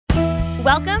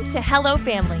Welcome to Hello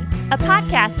Family, a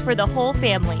podcast for the whole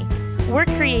family. We're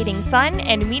creating fun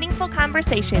and meaningful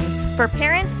conversations for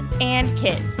parents and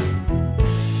kids.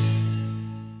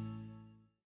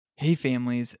 Hey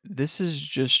families, this is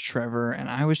just Trevor, and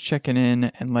I was checking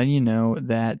in and letting you know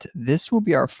that this will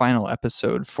be our final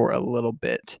episode for a little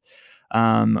bit.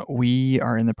 We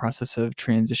are in the process of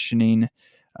transitioning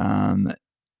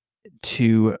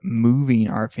to moving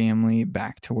our family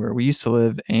back to where we used to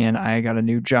live, and I got a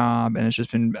new job, and it's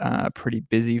just been pretty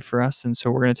busy for us, and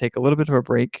so we're going to take a little bit of a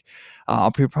break.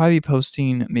 I'll probably be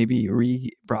posting maybe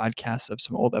rebroadcasts of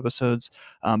some old episodes,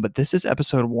 but this is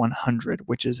episode 100,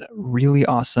 which is really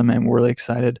awesome, and we're really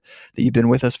excited that you've been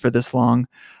with us for this long.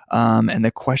 And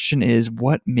the question is,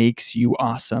 what makes you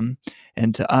awesome?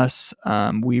 And to us,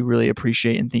 we really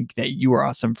appreciate and think that you are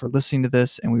awesome for listening to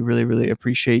this, and we really, really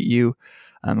appreciate you.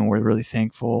 And we're really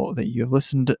thankful that you have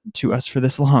listened to us for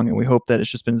this long. And we hope that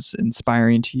it's just been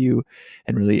inspiring to you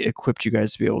and really equipped you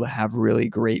guys to be able to have really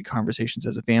great conversations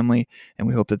as a family. And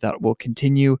we hope that that will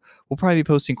continue. We'll probably be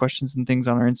posting questions and things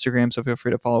on our Instagram, so feel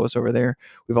free to follow us over there.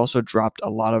 We've also dropped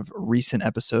a lot of recent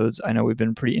episodes. I know we've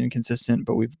been pretty inconsistent,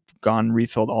 but we've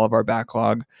refilled all of our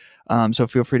backlog. So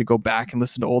feel free to go back and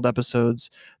listen to old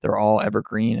episodes. They're all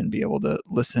evergreen, and be able to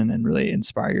listen and really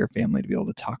inspire your family to be able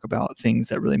to talk about things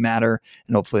that really matter,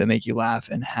 and hopefully make you laugh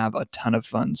and have a ton of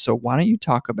fun. So why don't you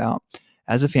talk about,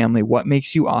 as a family, what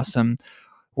makes you awesome?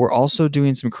 We're also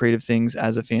doing some creative things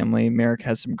as a family. Merrick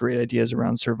has some great ideas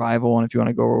around survival. And if you want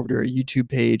to go over to our YouTube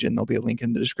page, and there'll be a link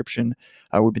in the description,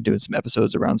 we've been doing some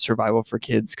episodes around survival for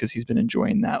kids because he's been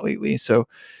enjoying that lately. So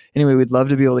anyway, we'd love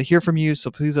to be able to hear from you. So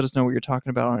please let us know what you're talking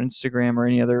about on Instagram or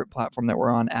any other platform that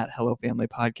we're on at Hello Family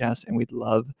Podcast. And we'd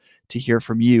love to hear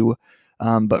from you.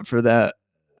 But for the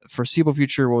foreseeable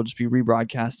future, we'll just be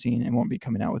rebroadcasting and won't be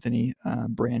coming out with any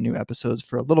brand new episodes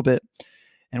for a little bit.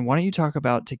 And why don't you talk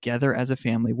about, together as a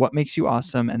family, what makes you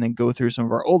awesome, and then go through some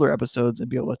of our older episodes and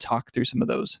be able to talk through some of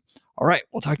those. All right,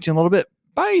 we'll talk to you in a little bit.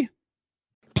 Bye.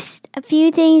 Psst, a few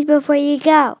things before you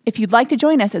go. If you'd like to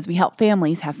join us as we help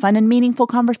families have fun and meaningful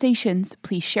conversations,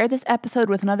 please share this episode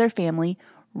with another family,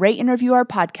 rate and review our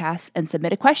podcast, and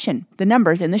submit a question. The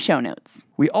number's in the show notes.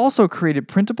 We also created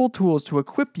printable tools to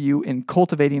equip you in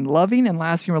cultivating loving and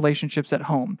lasting relationships at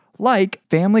home, like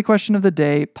Family Question of the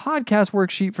Day, podcast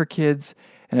worksheet for kids,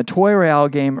 and a toy royale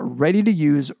game ready to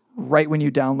use right when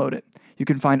you download it. You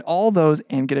can find all those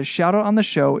and get a shout out on the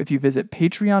show if you visit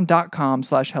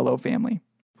patreon.com/hellofamily.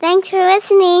 Thanks for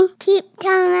listening. Keep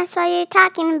telling us what you're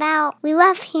talking about. We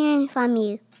love hearing from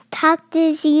you. Talk to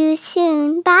you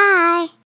soon. Bye.